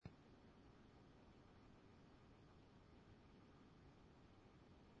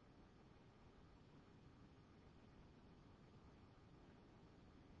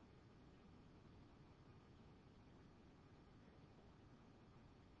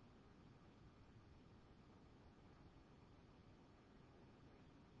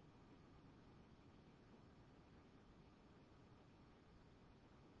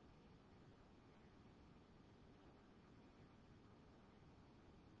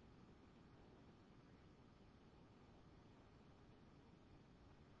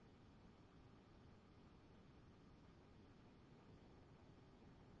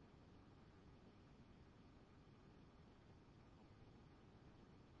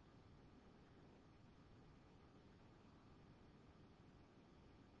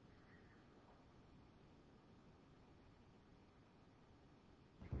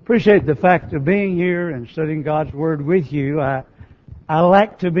Appreciate the fact of being here and studying God's Word with you. I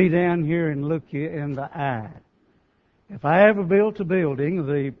like to be down here and look you in the eye. If I ever built a building,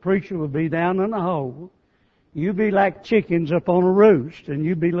 the preacher would be down in a hole. You'd be like chickens up on a roost, and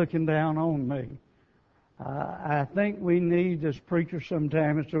you'd be looking down on me. I think we need, as preachers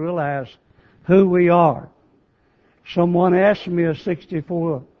sometimes, to realize who we are. Someone asked me a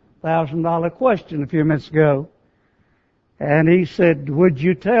 $64,000 question a few minutes ago. And he said, would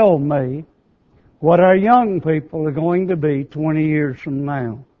you tell me what our young people are going to be 20 years from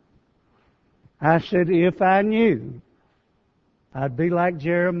now? I said, if I knew, I'd be like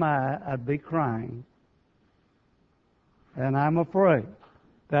Jeremiah, I'd be crying. And I'm afraid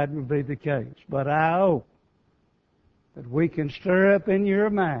that would be the case. But I hope that we can stir up in your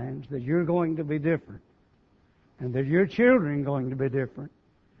minds that you're going to be different. And that your children are going to be different.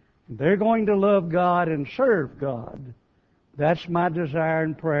 And they're going to love God and serve God. That's my desire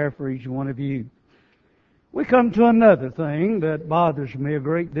and prayer for each one of you. We come to another thing that bothers me a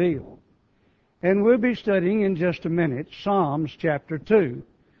great deal. And we'll be studying in just a minute Psalms chapter 2.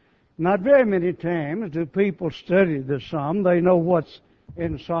 Not very many times do people study this psalm. They know what's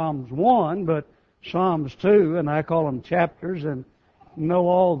in Psalms 1, but Psalms 2, and I call them chapters, and know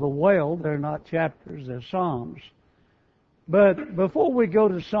all the well, they're not chapters, they're psalms. But before we go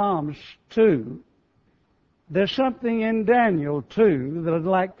to Psalms 2, there's something in Daniel 2 that I'd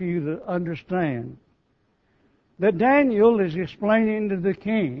like for you to understand. That Daniel is explaining to the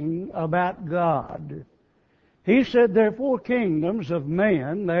king about God. He said there are four kingdoms of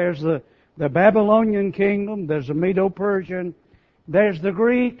men. There's the Babylonian kingdom, there's the Medo-Persian, there's the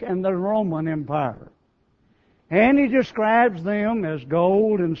Greek and the Roman Empire. And he describes them as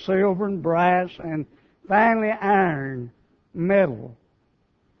gold and silver and brass and finally iron, metal.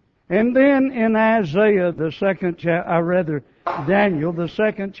 And then in Isaiah, Daniel, the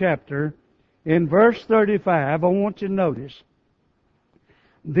second chapter, in verse 35, I want you to notice.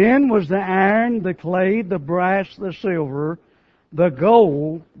 Then was the iron, the clay, the brass, the silver, the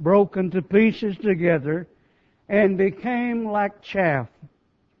gold broken to pieces together and became like chaff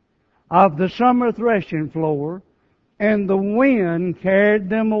of the summer threshing floor, and the wind carried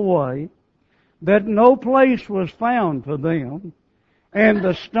them away, that no place was found for them. And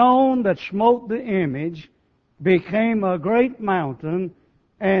the stone that smote the image became a great mountain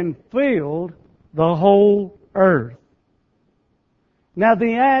and filled the whole earth. Now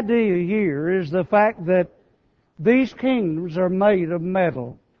the idea here is the fact that these kingdoms are made of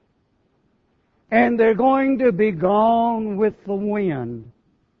metal. And they're going to be gone with the wind.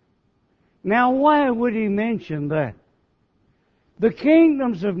 Now why would he mention that? The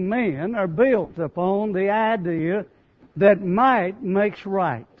kingdoms of men are built upon the idea that might makes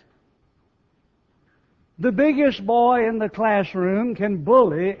right. The biggest boy in the classroom can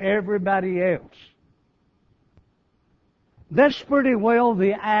bully everybody else. That's pretty well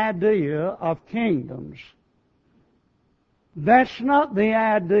the idea of kingdoms. That's not the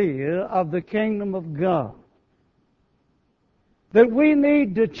idea of the kingdom of God. That we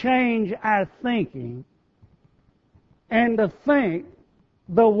need to change our thinking and to think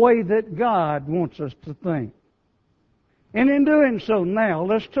the way that God wants us to think. And in doing so now,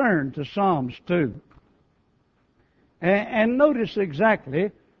 let's turn to Psalms 2. And notice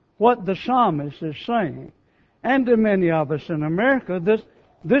exactly what the psalmist is saying. And to many of us in America,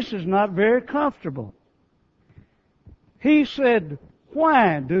 this is not very comfortable. He said,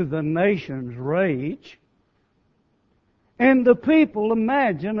 why do the nations rage and the people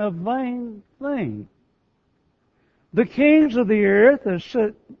imagine a vain thing? The kings of the earth have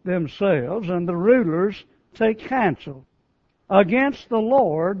set themselves, and the rulers take counsel against the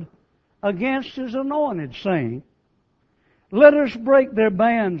Lord, against His anointed, saying, let us break their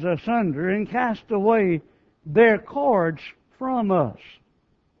bands asunder and cast away their cords from us.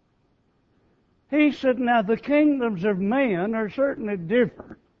 He said, now the kingdoms of men are certainly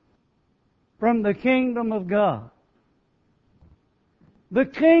different from the kingdom of God. The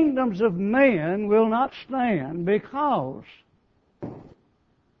kingdoms of men will not stand because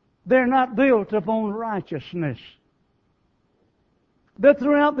they're not built upon righteousness. That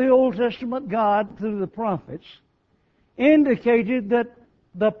throughout the Old Testament, God, through the prophets, indicated that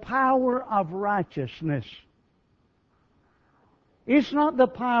the power of righteousness, it's not the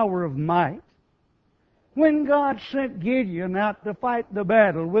power of might. When God sent Gideon out to fight the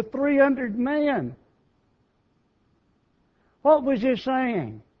battle with 300 men, what was He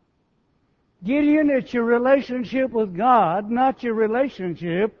saying? Gideon, it's your relationship with God, not your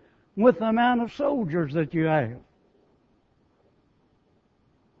relationship with the amount of soldiers that you have.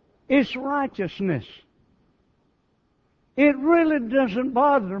 It's righteousness. It really doesn't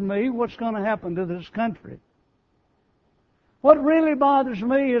bother me what's going to happen to this country. What really bothers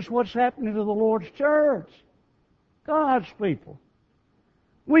me is what's happening to the Lord's church, God's people.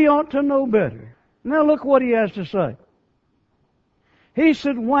 We ought to know better. Now look what he has to say. He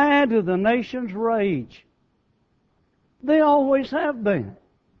said, why do the nations rage? They always have been.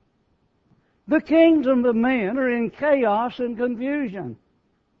 The kingdoms of men are in chaos and confusion.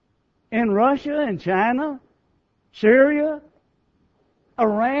 In Russia and China, Syria,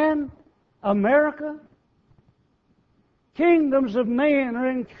 Iran, America, kingdoms of men are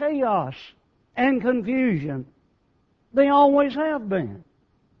in chaos and confusion. They always have been.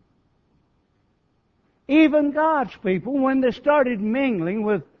 Even God's people, when they started mingling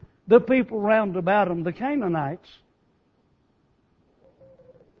with the people round about them, the Canaanites,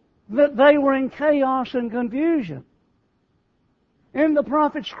 that they were in chaos and confusion. And the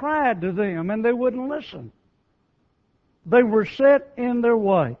prophets cried to them, and they wouldn't listen. They were set in their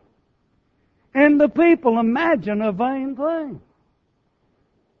way. And the people imagine a vain thing.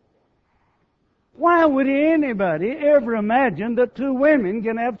 Why would anybody ever imagine that two women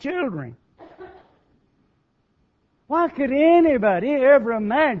can have children? Why could anybody ever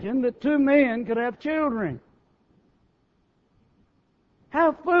imagine that two men could have children?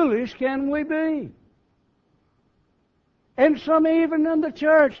 How foolish can we be? And some even in the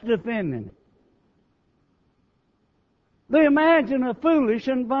church defending it. They imagine a foolish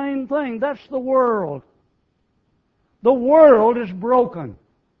and vain thing. That's the world. The world is broken.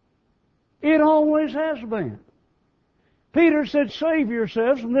 It always has been. Peter said, save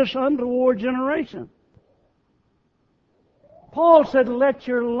yourselves from this untoward generation. Paul said, let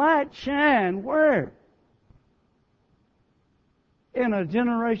your light shine. Where? In a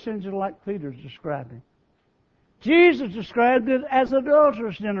generation just like Peter's describing. Jesus described it as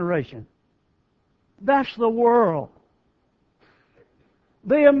adulterous generation. That's the world.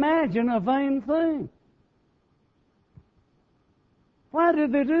 They imagine a vain thing. Why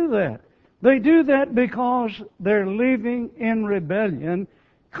did they do that? They do that because they're living in rebellion,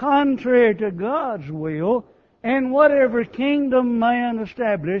 contrary to God's will, and whatever kingdom man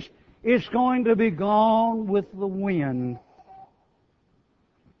established, it's going to be gone with the wind.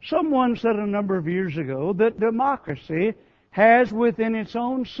 Someone said a number of years ago that democracy has within its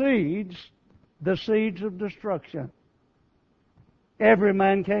own seeds the seeds of destruction. Every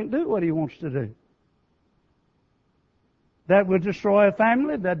man can't do what he wants to do. That would destroy a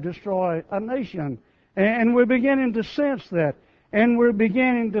family, that would destroy a nation. And we're beginning to sense that. And we're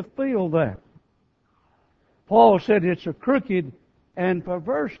beginning to feel that. Paul said it's a crooked and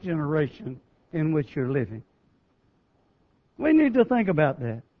perverse generation in which you're living. We need to think about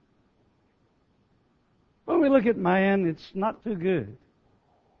that. When we look at man, it's not too good.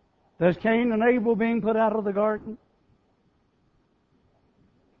 Does Cain and Abel being put out of the garden?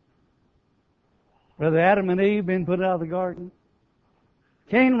 Brother Adam and Eve being put out of the garden?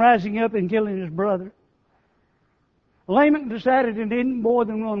 Cain rising up and killing his brother? Lamech decided he needed more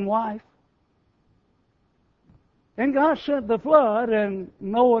than one wife. And God sent the flood, and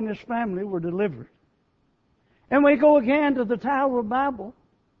Noah and his family were delivered. And we go again to the Tower of Babel.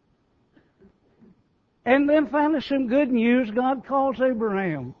 And then finally some good news. God calls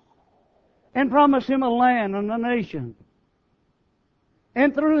Abraham and promised him a land and a nation.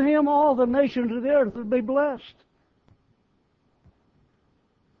 And through him all the nations of the earth would be blessed.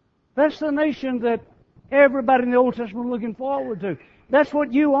 That's the nation that everybody in the Old Testament is looking forward to. That's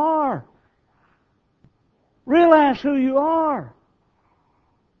what you are. Realize who you are.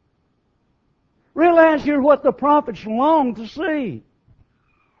 Realize you're what the prophets long to see.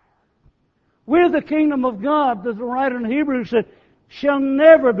 We're the kingdom of God that the writer in Hebrews said shall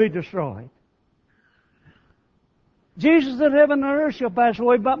never be destroyed. Jesus said, heaven and earth shall pass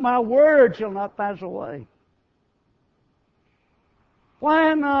away, but my word shall not pass away.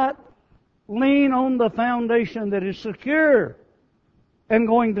 Why not lean on the foundation that is secure and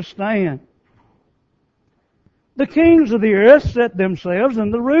going to stand? The kings of the earth set themselves,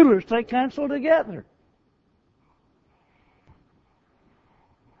 and the rulers take counsel together.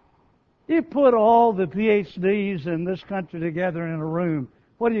 You put all the PhDs in this country together in a room,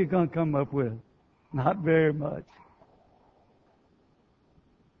 what are you going to come up with? Not very much.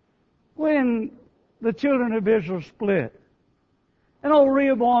 When the children of Israel split, and old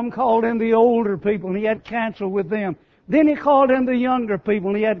Rehoboam called in the older people, and he had counsel with them. Then he called in the younger people,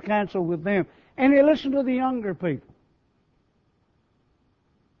 and he had counsel with them. And he listened to the younger people.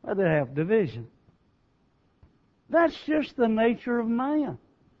 Well, they have division. That's just the nature of man.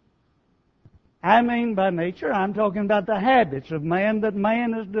 I mean by nature, I'm talking about the habits of man that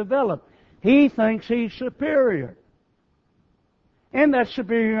man has developed. He thinks he's superior. And that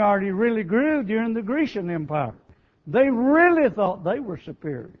superiority really grew during the Grecian Empire. They really thought they were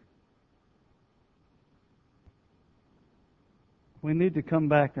superior. We need to come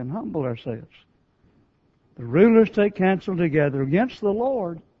back and humble ourselves. The rulers take counsel together against the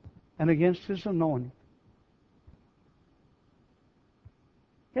Lord and against His anointing.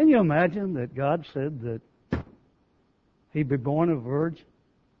 Can you imagine that God said that He'd be born of a virgin?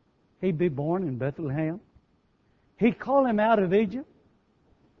 He'd be born in Bethlehem? He'd call Him out of Egypt?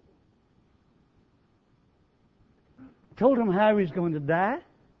 Told Him how He was going to die?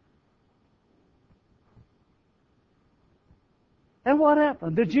 And what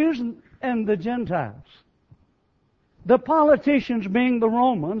happened? The Jews and the Gentiles, the politicians being the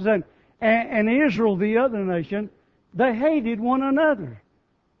Romans and Israel, the other nation, they hated one another.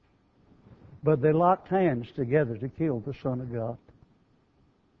 But they locked hands together to kill the Son of God.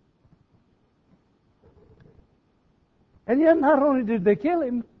 And yet not only did they kill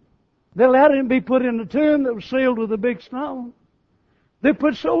Him, they allowed Him to be put in a tomb that was sealed with a big stone. They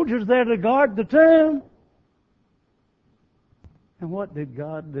put soldiers there to guard the tomb. And what did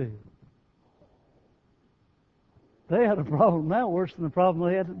God do? They had a problem now worse than the problem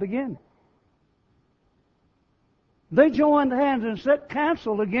they had at the beginning. They joined hands and set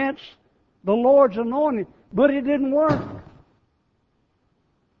counsel against the Lord's anointing, but it didn't work.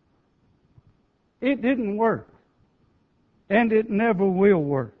 It didn't work. And it never will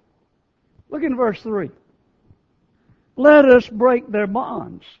work. Look in verse 3. Let us break their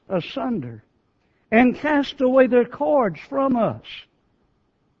bonds asunder and cast away their cords from us.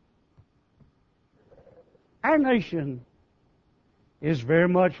 Our nation is very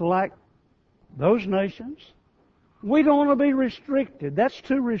much like those nations. We don't want to be restricted. That's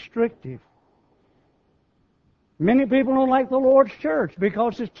too restrictive. Many people don't like the Lord's church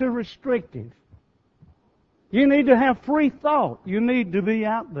because it's too restrictive. You need to have free thought. You need to be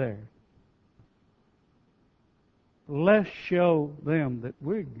out there. Let's show them that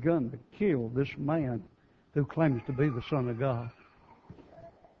we're going to kill this man who claims to be the Son of God.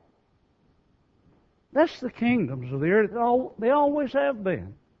 That's the kingdoms of the earth. They always have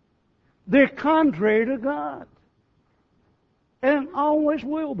been. They're contrary to God. And always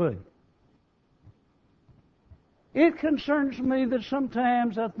will be. It concerns me that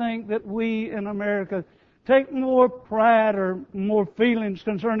sometimes I think that we in America take more pride or more feelings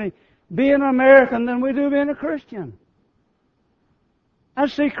concerning being American than we do being a Christian. I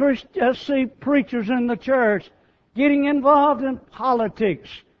see preachers in the church getting involved in politics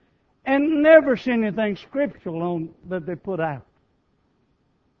and never see anything scriptural on that they put out.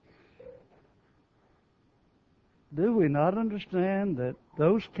 Do we not understand that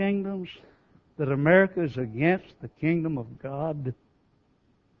those kingdoms, that America is against the kingdom of God?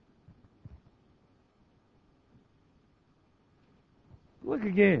 Look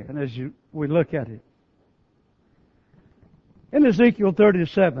again as we look at it. In Ezekiel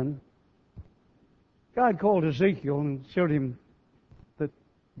 37, God called Ezekiel and showed him the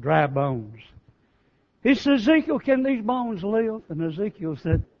dry bones. He said, Ezekiel, can these bones live? And Ezekiel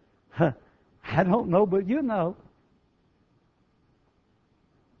said, I don't know, but you know.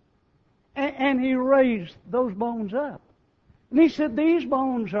 And he raised those bones up. And he said, these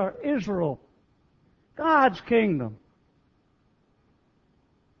bones are Israel, God's kingdom.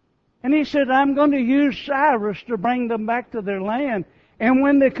 And he said, I'm going to use Cyrus to bring them back to their land. And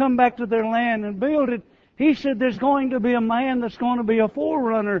when they come back to their land and build it, he said, there's going to be a man that's going to be a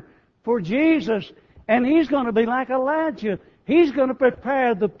forerunner for Jesus. And he's going to be like Elijah. He's going to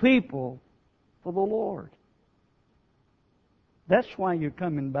prepare the people for the Lord. That's why you're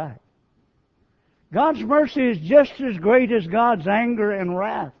coming back. God's mercy is just as great as God's anger and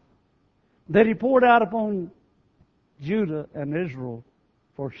wrath that He poured out upon Judah and Israel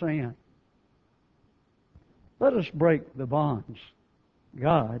for sin. Let us break the bonds.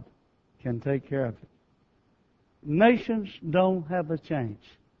 God can take care of it. Nations don't have a chance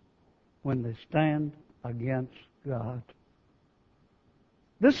when they stand against God.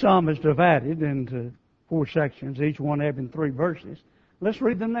 This psalm is divided into 4 sections, each one having 3 verses. Let's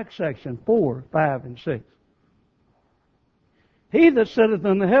read the next section, 4, 5, and 6. He that sitteth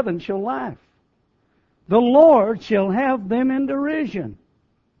in the heavens shall laugh. The Lord shall have them in derision.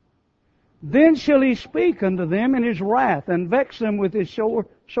 Then shall He speak unto them in His wrath, and vex them with His sore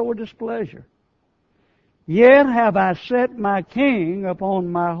displeasure. Yet have I set my King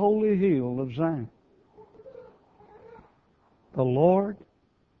upon my holy hill of Zion. The Lord,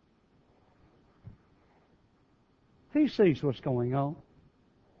 He sees what's going on.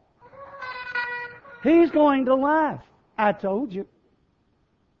 He's going to laugh. I told you.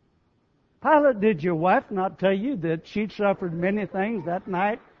 Pilate, did your wife not tell you that she'd suffered many things that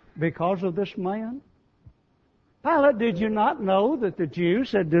night because of this man? Pilate, did you not know that the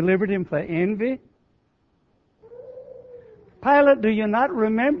Jews had delivered him for envy? Pilate, do you not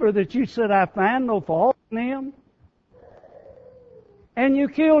remember that you said, I find no fault in him? And you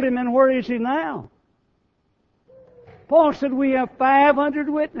killed him, and where is he now? Paul said, we have 500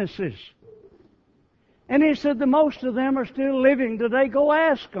 witnesses. And he said, the most of them are still living today. Go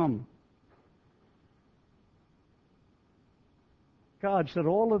ask them. God said,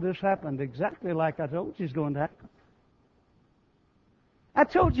 all of this happened exactly like I told you it's going to happen. I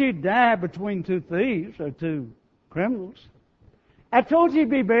told you he'd die between two thieves or two criminals. I told you he'd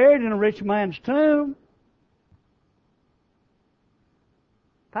be buried in a rich man's tomb.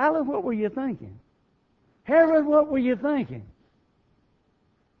 Pilate, what were you thinking? Herod, what were you thinking?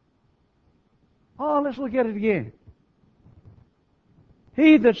 Oh, let's look at it again.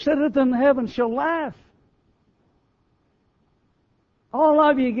 He that sitteth in heaven shall laugh. All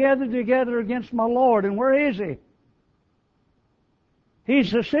of you gathered together against my Lord, and where is He?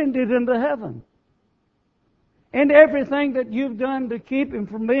 He's ascended into heaven. And everything that you've done to keep Him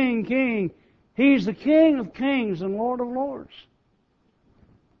from being king, He's the King of kings and Lord of lords.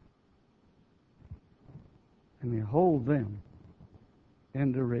 And you hold them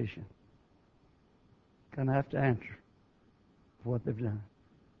in derision. Gonna have to answer for what they've done.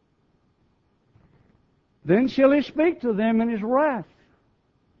 Then shall He speak to them in His wrath,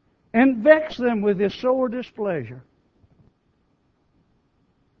 and vex them with His sore displeasure.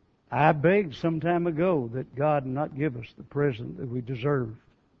 I begged some time ago that God not give us the present that we deserve.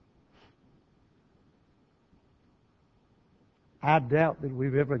 I doubt that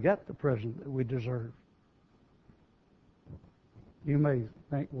we've ever got the present that we deserve. You may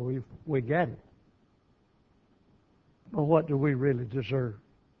think, well, we got it. But what do we really deserve?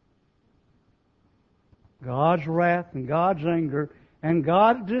 God's wrath and God's anger and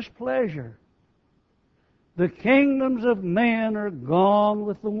God's displeasure. The kingdoms of men are gone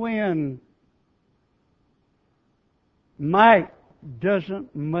with the wind. Might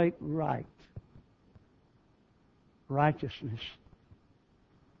doesn't make right. Righteousness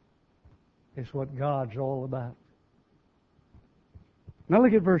is what God's all about. Now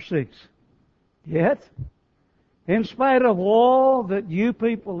look at verse 6. Yet, in spite of all that you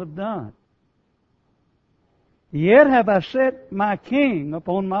people have done, yet have I set my king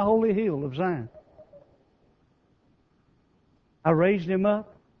upon my holy hill of Zion. I raised him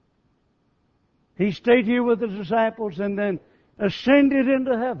up. He stayed here with the disciples and then ascended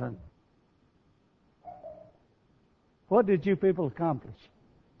into heaven. What did you people accomplish?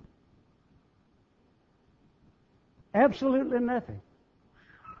 Absolutely nothing.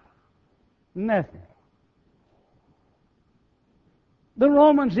 Nothing. The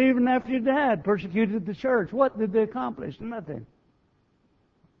Romans, even after he died, persecuted the church. What did they accomplish? Nothing.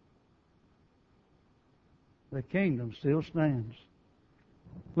 The kingdom still stands.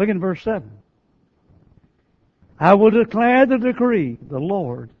 Look in verse 7. I will declare the decree. The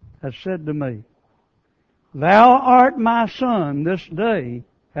Lord has said to me, Thou art my son, this day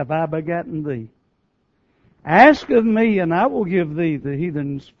have I begotten thee. Ask of me, and I will give thee the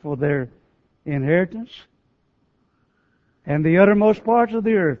heathens for their inheritance, and the uttermost parts of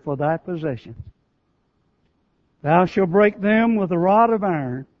the earth for thy possession. Thou shalt break them with a rod of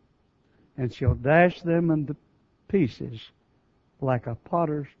iron, and shalt dash them into pieces like a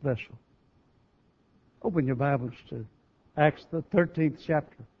potter's vessel. Open your Bibles to Acts the 13th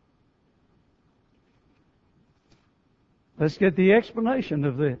chapter. Let's get the explanation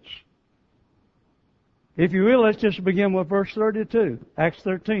of this. If you will, let's just begin with verse 32. Acts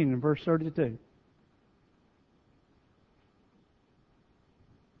 13 and verse 32.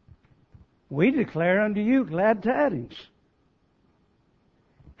 We declare unto you glad tidings,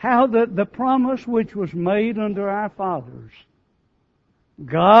 how that the promise which was made unto our fathers,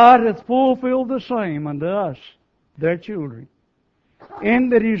 God hath fulfilled the same unto us, their children, in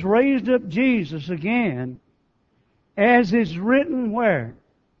that He's raised up Jesus again, as is written where?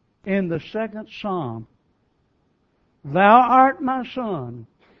 In the second Psalm. Thou art my son,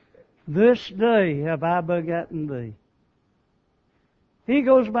 this day have I begotten thee. He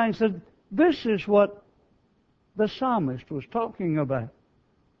goes back and said, this is what the psalmist was talking about.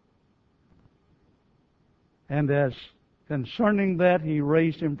 And as concerning that, He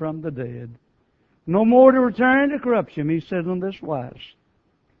raised him from the dead, no more to return to corruption. He said in this wise,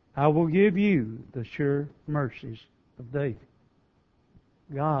 I will give you the sure mercies of David.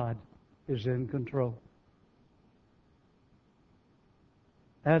 God is in control.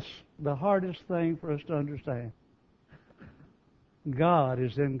 That's the hardest thing for us to understand. God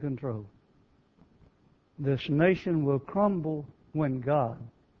is in control. this nation will crumble when God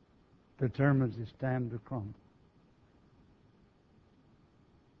determines it's time to crumble.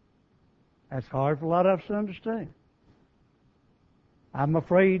 That's hard for a lot of us to understand. I'm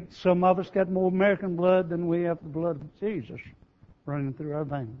afraid some of us got more American blood than we have the blood of Jesus running through our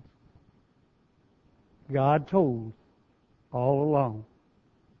veins. God told all along,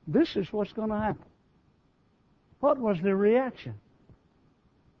 this is what's going to happen. What was their reaction?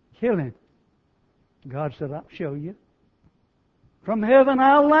 Kill him. God said, I'll show you. From heaven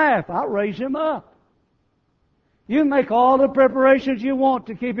I'll laugh. I'll raise him up. You make all the preparations you want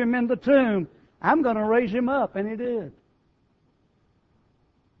to keep him in the tomb. I'm going to raise him up. And he did.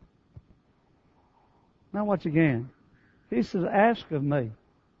 Now watch again. He says, ask of me.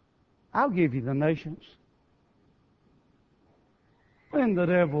 I'll give you the nations. When the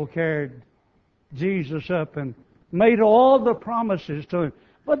devil carried Jesus up and made all the promises to him.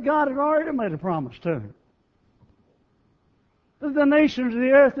 But God had already made a promise to him. That the nations of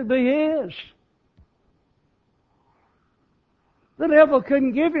the earth would be his. The devil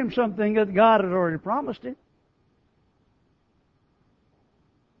couldn't give him something that God had already promised him.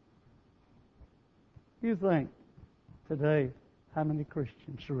 You think today how many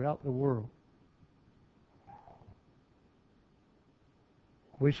Christians throughout the world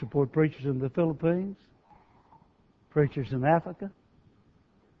we support preachers in the Philippines, preachers in Africa.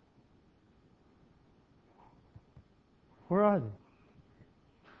 Where are they?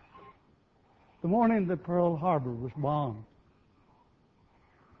 The morning that Pearl Harbor was bombed,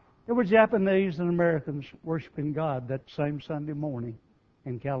 there were Japanese and Americans worshiping God that same Sunday morning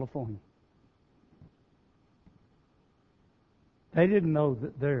in California. They didn't know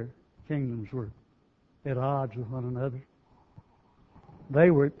that their kingdoms were at odds with one another. They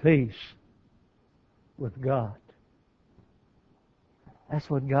were at peace with God. That's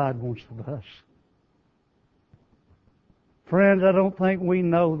what God wants of us. Friends, I don't think we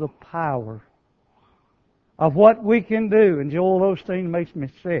know the power of what we can do. And Joel Osteen makes me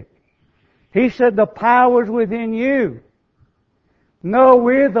sick. He said the power's within you. No,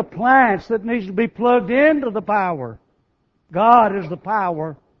 we're the plants that needs to be plugged into the power. God is the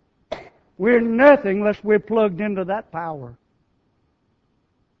power. We're nothing unless we're plugged into that power.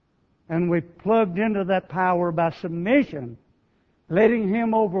 And we're plugged into that power by submission, letting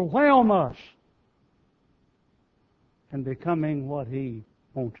Him overwhelm us and becoming what He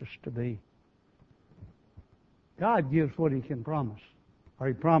wants us to be. God gives what He can promise, or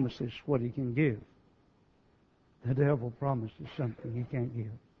He promises what He can give. The devil promises something He can't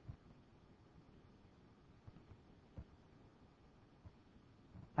give.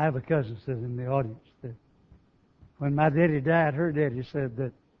 I have a cousin sitting in the audience that when my daddy died, her daddy said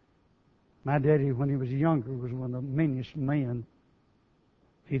that my daddy, when he was younger, was one of the meanest men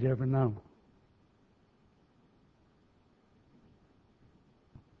he'd ever known.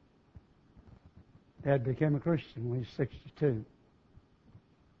 Dad became a Christian when he was 62.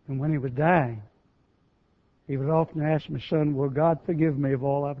 And when he was dying, he would often ask me, son, will God forgive me of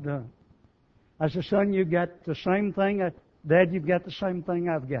all I've done? I said, son, you got the same thing. Dad, you've got the same thing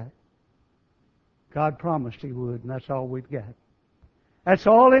I've got. God promised He would, and that's all we've got. That's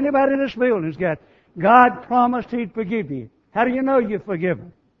all anybody in this building's got. God promised He'd forgive you. How do you know you're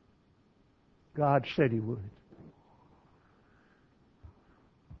forgiven? God said He would.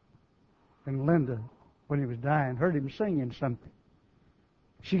 And Linda, when he was dying, heard him singing something.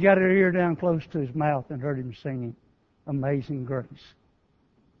 She got her ear down close to his mouth and heard him singing Amazing Grace.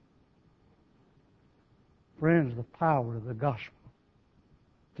 Friends, the power of the gospel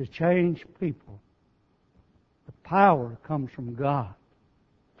to change people, the power comes from God.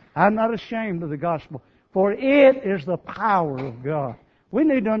 I'm not ashamed of the gospel, for it is the power of God. We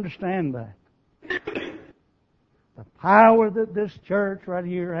need to understand that. The power that this church right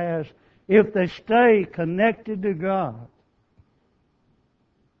here has, if they stay connected to God.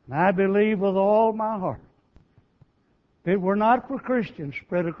 And I believe with all my heart, if it were not for Christians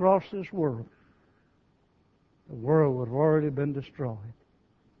spread across this world, the world would have already been destroyed.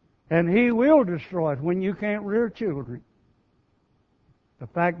 And He will destroy it when you can't rear children. The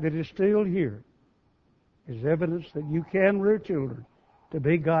fact that it's still here is evidence that you can rear children to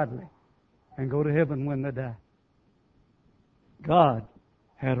be godly and go to heaven when they die. God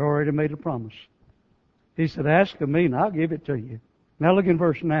had already made a promise. He said, ask of me and I'll give it to you. Now look in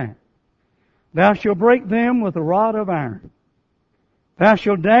verse 9. Thou shalt break them with a rod of iron. Thou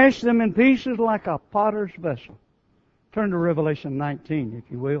shalt dash them in pieces like a potter's vessel. Turn to Revelation 19,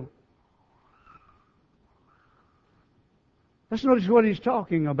 if you will. Let's notice what he's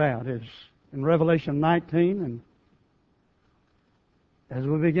talking about is in Revelation 19, and as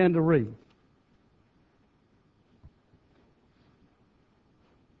we begin to read.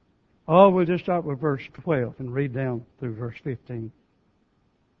 Oh, we'll just start with verse 12 and read down through verse 15.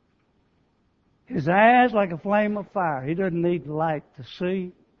 His eyes like a flame of fire. He doesn't need light to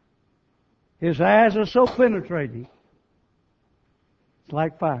see. His eyes are so penetrating. It's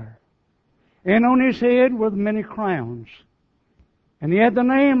like fire. And on his head were many crowns. And he had the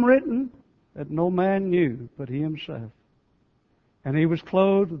name written that no man knew but he himself. And he was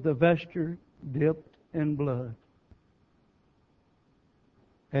clothed with a vesture dipped in blood.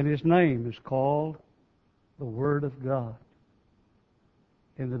 And his name is called the Word of God.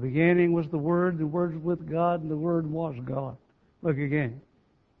 In the beginning was the Word was with God, and the Word was God. Look again.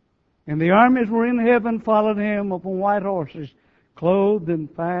 And the armies were in heaven, followed him upon white horses, clothed in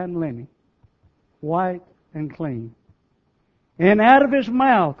fine linen, white and clean. And out of his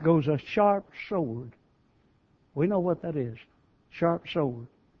mouth goes a sharp sword. We know what that is. Sharp sword.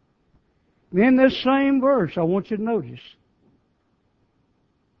 In this same verse, I want you to notice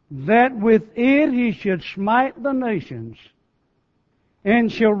that with it he should smite the nations, and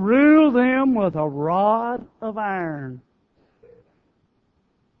shall rule them with a rod of iron.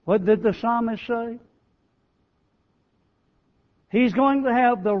 What did the psalmist say? He's going to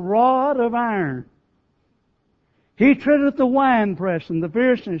have the rod of iron. He treadeth the winepress and the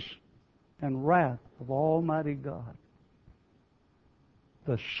fierceness and wrath of Almighty God.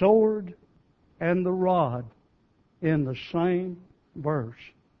 The sword and the rod in the same verse.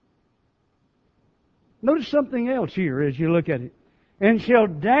 Notice something else here as you look at it. And shall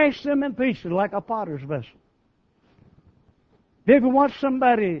dash them in pieces like a potter's vessel. Did you watch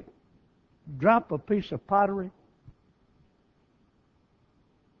somebody drop a piece of pottery?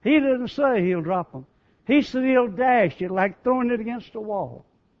 He doesn't say he'll drop them. He said he'll dash it like throwing it against a wall.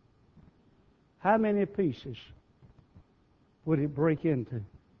 How many pieces would it break into?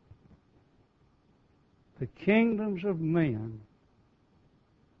 The kingdoms of men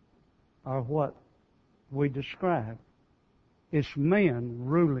are what we describe. It's men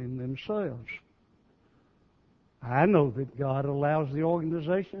ruling themselves. I know that God allows the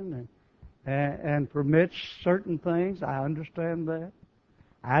organization and permits certain things. I understand that.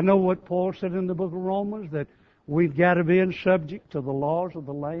 I know what Paul said in the book of Romans, that we've got to be subject to the laws of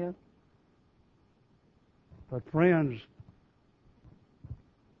the land. But friends,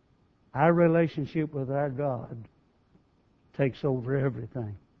 our relationship with our God takes over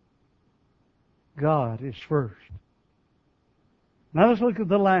everything. God is first. Now let's look at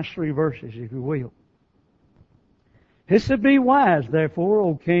the last three verses, if you will. It said, be wise, therefore,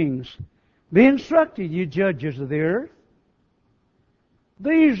 O kings. Be instructed, you judges of the earth.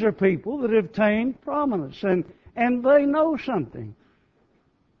 These are people that have attained prominence, and they know something.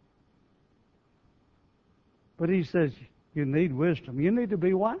 But he says, you need wisdom. You need to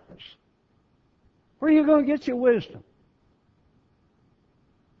be wise. Where are you going to get your wisdom?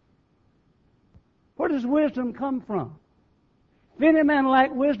 Where does wisdom come from? If any man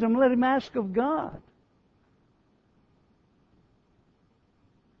lack wisdom, let him ask of God.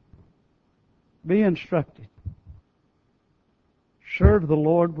 Be instructed. Serve the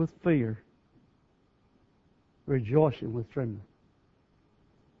Lord with fear, rejoicing with trembling.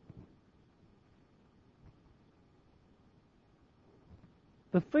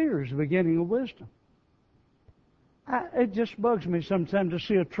 The fear is the beginning of wisdom. It just bugs me sometimes to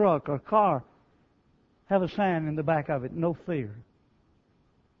see a truck or a car have a sign in the back of it, no fear.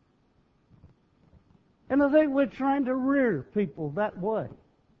 And I think we're trying to rear people that way.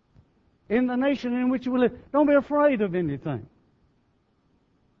 In the nation in which we live, don't be afraid of anything.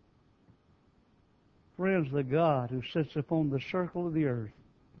 Friends, the God who sits upon the circle of the earth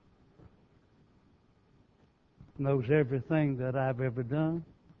knows everything that I've ever done,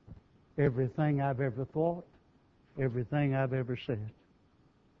 everything I've ever thought, everything I've ever said.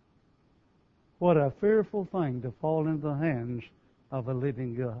 What a fearful thing to fall into the hands of a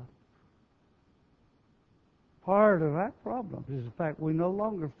living God. Part of our problem is the fact we no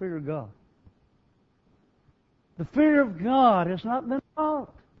longer fear God. The fear of God has not been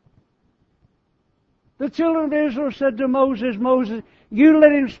taught. The children of Israel said to Moses, Moses, you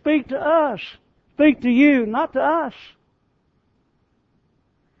let him speak to us. Speak to you, not to us.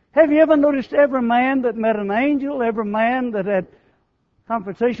 Have you ever noticed every man that met an angel, every man that had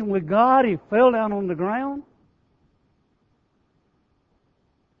confrontation with God, he fell down on the ground?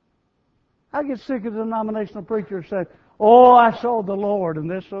 I get sick of denominational preachers saying, oh, I saw the Lord, and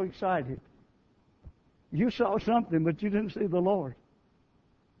they're so excited. You saw something, but you didn't see the Lord.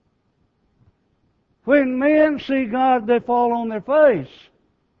 When men see God, they fall on their face.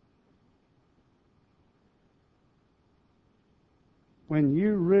 When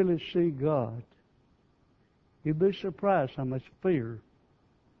you really see God, you'll be surprised how much fear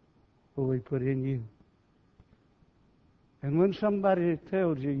gospel He put in you. And when somebody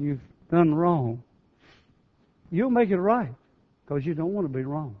tells you you've done wrong, you'll make it right because you don't want to be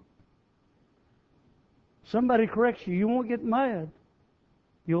wrong. Somebody corrects you, you won't get mad.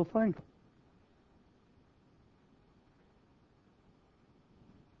 You'll think.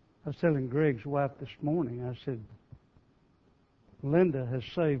 I was telling Greg's wife this morning, I said, Linda has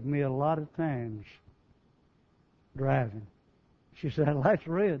saved me a lot of times driving. She said, that light's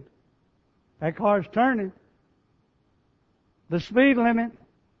red. That car's turning. The speed limit.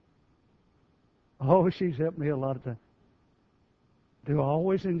 Oh, she's helped me a lot of times. Do I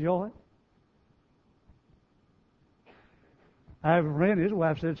always enjoy it? I have a friend, his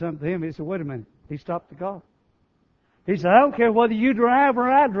wife said something to him. He said, wait a minute. He stopped the car. He said, I don't care whether you drive or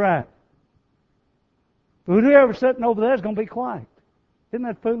I drive. But whoever's sitting over there is going to be quiet. Isn't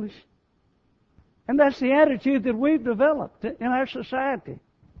that foolish? And that's the attitude that we've developed in our society.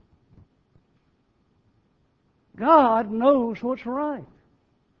 God knows what's right.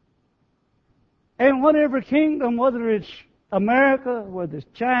 And whatever kingdom, whether it's America, whether it's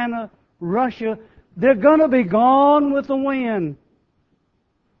China, Russia, they're going to be gone with the wind.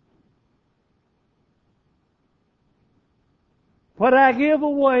 What I give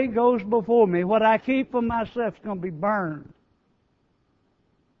away goes before me. What I keep for myself is going to be burned.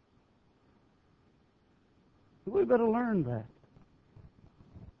 We better learn that.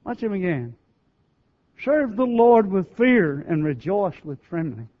 Watch him again. Serve the Lord with fear and rejoice with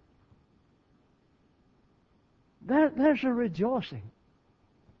trembling. There's a rejoicing.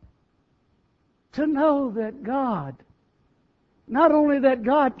 To know that God, not only that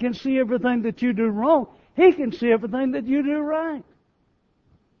God can see everything that you do wrong, He can see everything that you do right.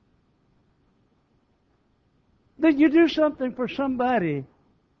 That you do something for somebody.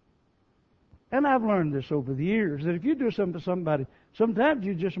 And I've learned this over the years, that if you do something for somebody, sometimes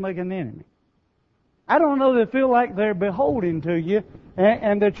you just make an enemy. I don't know, they feel like they're beholden to you,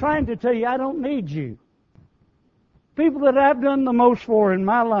 and they're trying to tell you, I don't need you. People that I've done the most for in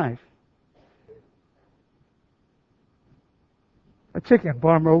my life. A chicken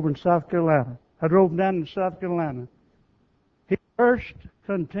farmer over in South Carolina. I drove down to South Carolina. He cursed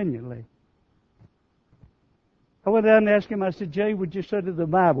continually. I went down and asked him, I said, Jay, would you study the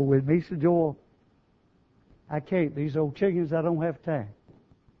Bible with me? He said, Joel, I can't. These old chickens, I don't have time.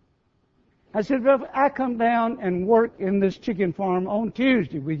 I said, well, I come down and work in this chicken farm on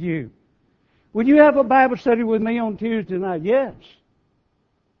Tuesday with you. Would you have a Bible study with me on Tuesday night? Yes.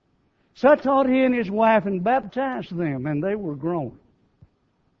 So I taught he and his wife and baptized them, and they were growing.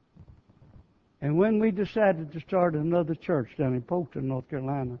 And when we decided to start another church down in Polkton, North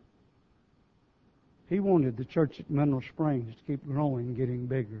Carolina, he wanted the church at Mineral Springs to keep growing and getting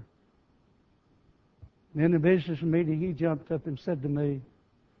bigger. And in the business meeting, he jumped up and said to me,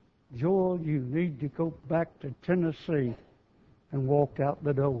 Joel, you need to go back to Tennessee, and walked out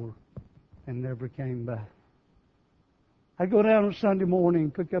the door and never came back. I'd go down on Sunday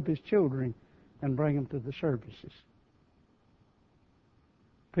morning, pick up his children, and bring them to the services.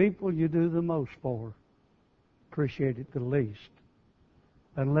 People you do the most for appreciate it the least,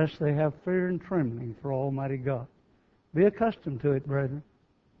 unless they have fear and trembling for Almighty God. Be accustomed to it, brethren.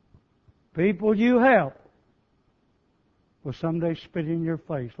 People you help will someday spit in your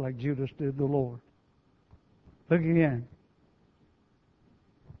face like Judas did the Lord. Look again.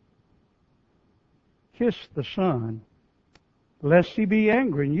 Kiss the Son, lest He be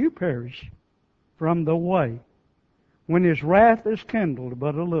angry and you perish from the way, when His wrath is kindled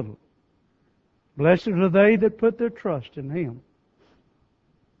but a little. Blessed are they that put their trust in Him.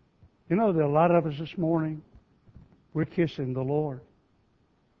 You know, there are a lot of us this morning, we're kissing the Lord,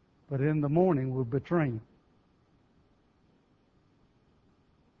 but in the morning we're betraying.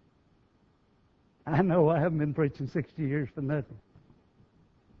 I know I haven't been preaching 60 years for nothing.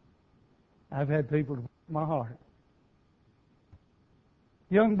 I've had people to break my heart.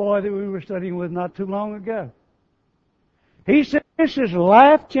 Young boy that we were studying with not too long ago. He said, this is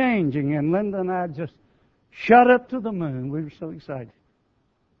life-changing, and Linda and I just shot up to the moon. We were so excited.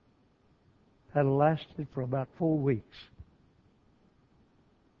 That lasted for about 4 weeks.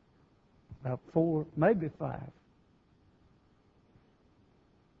 About 4, maybe 5.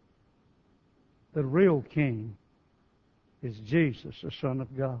 The real king is Jesus, the Son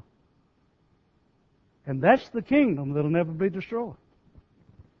of God. And that's the kingdom that'll never be destroyed.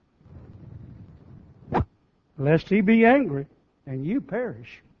 Lest He be angry and you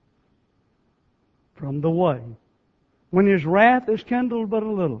perish from the way, when His wrath is kindled but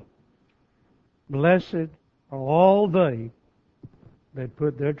a little. Blessed are all they that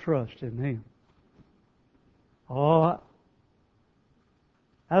put their trust in Him. Oh,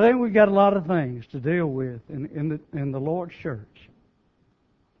 I think we've got a lot of things to deal with in the Lord's church.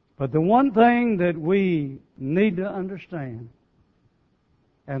 But the one thing that we need to understand,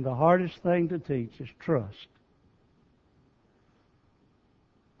 and the hardest thing to teach, is trust.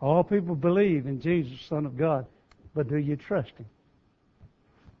 All people believe in Jesus, Son of God, but do you trust Him?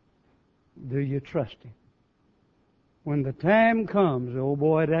 Do you trust Him? When the time comes, the old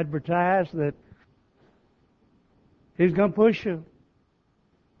boy had advertised that he's going to push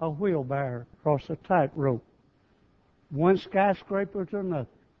a wheelbarrow across a tightrope, one skyscraper to another.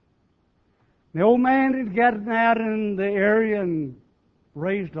 The old man had gotten out in the area and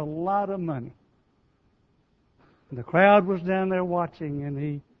raised a lot of money. And the crowd was down there watching,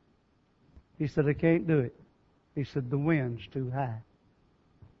 and he said, I can't do it. He said, the wind's too high.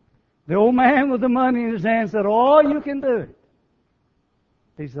 The old man with the money in his hand said, oh, you can do it.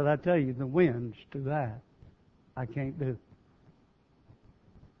 He said, I tell you, the wind's too high. I can't do it.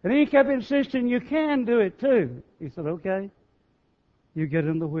 And he kept insisting, you can do it too. He said, okay, you get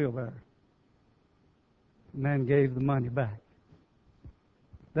in the wheelbarrow. The man gave the money back.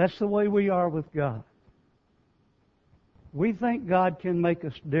 That's the way we are with God. We think God can make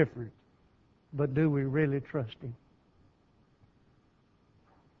us different, but do we really trust Him?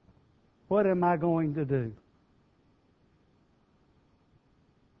 What am I going to do?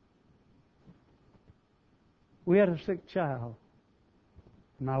 We had a sick child.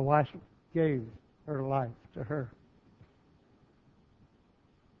 My wife gave her life to her.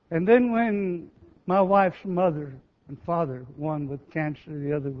 And then when my wife's mother and father, one with cancer,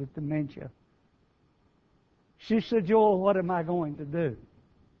 the other with dementia, she said, Joel, what am I going to do?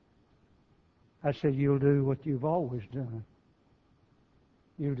 I said, you'll do what you've always done.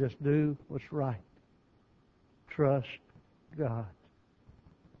 You just do what's right. Trust God.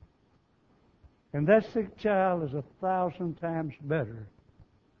 And that sick child is 1,000 times better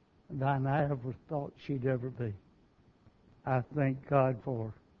than I ever thought she'd ever be. I thank God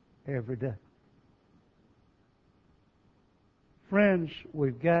for her every day. Friends,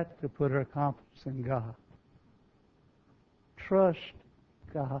 we've got to put our confidence in God. Trust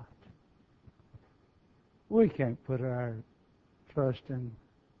God. We can't put our trust in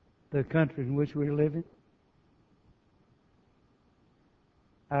the country in which we live in.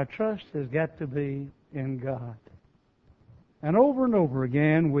 Our trust has got to be in God. And over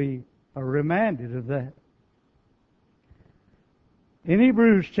again, we are reminded of that. In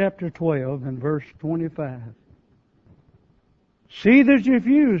Hebrews chapter 12 and verse 25, see that you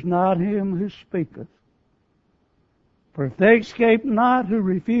refuse not him who speaketh. For if they escape not who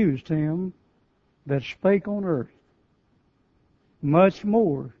refused him that spake on earth, much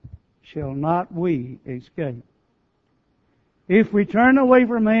more shall not we escape. If we turn away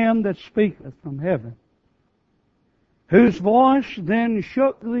from him that speaketh from heaven, whose voice then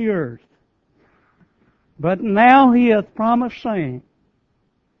shook the earth, but now he hath promised, saying,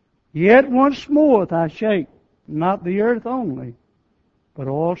 yet once more I shake not the earth only, but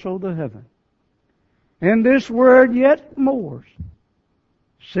also the heaven. And this word yet more,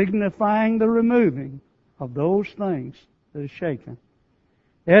 signifying the removing of those things that are shaken,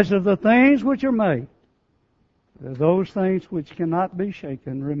 as of the things which are made, those things which cannot be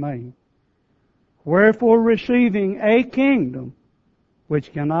shaken remain. Wherefore, receiving a kingdom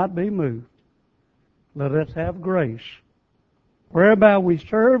which cannot be moved, let us have grace, whereby we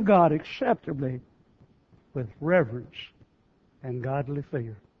serve God acceptably with reverence and godly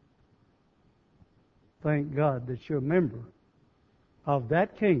fear. Thank God that you're a member of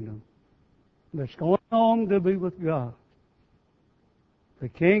that kingdom that's going on to be with God. The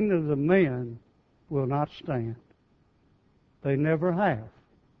kingdoms of men will not stand. They never have.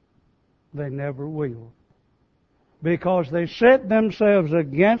 They never will. Because they set themselves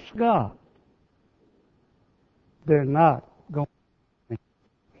against God. They're not going to.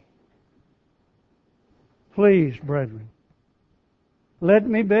 Please, brethren, let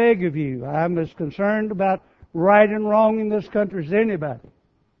me beg of you. I'm as concerned about right and wrong in this country as anybody.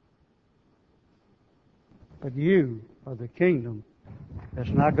 But you are the kingdom that's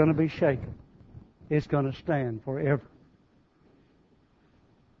not going to be shaken. It's going to stand forever.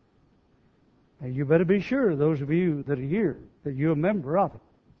 And you better be sure, those of you that are here, that you're a member of it.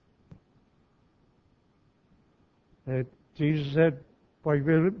 That Jesus said, for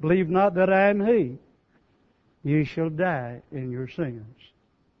you believe not that I am He, ye shall die in your sins.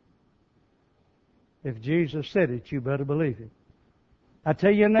 If Jesus said it, you better believe it. I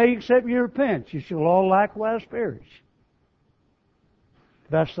tell you, nay, except you repent, you shall all likewise perish.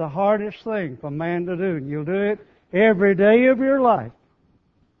 That's the hardest thing for man to do, and you'll do it every day of your life.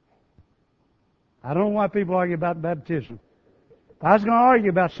 I don't know why people argue about baptism. If I was going to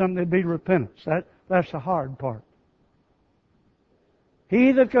argue about something, it'd be repentance. That's the hard part.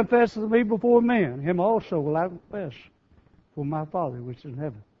 He that confesseth me before men, him also will I confess for my Father which is in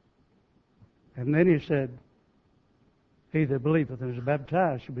heaven. And then he said, he that believeth and is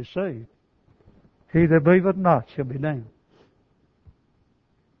baptized shall be saved. He that believeth not shall be damned.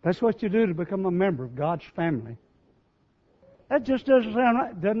 That's what you do to become a member of God's family. That just doesn't sound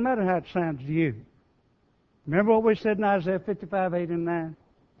right. It doesn't matter how it sounds to you. Remember what we said in Isaiah 55, 8 and 9?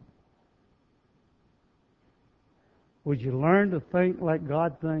 Would you learn to think like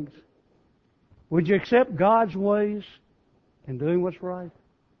God thinks? Would you accept God's ways in doing what's right?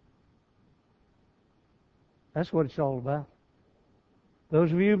 That's what it's all about.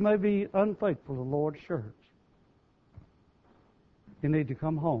 Those of you who may be unfaithful to the Lord's church, you need to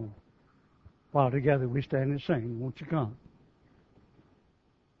come home while together we stand and sing. Won't you come?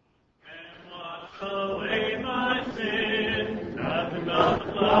 And wash away my sin, nothing but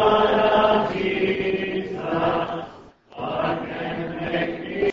the blood of Jesus.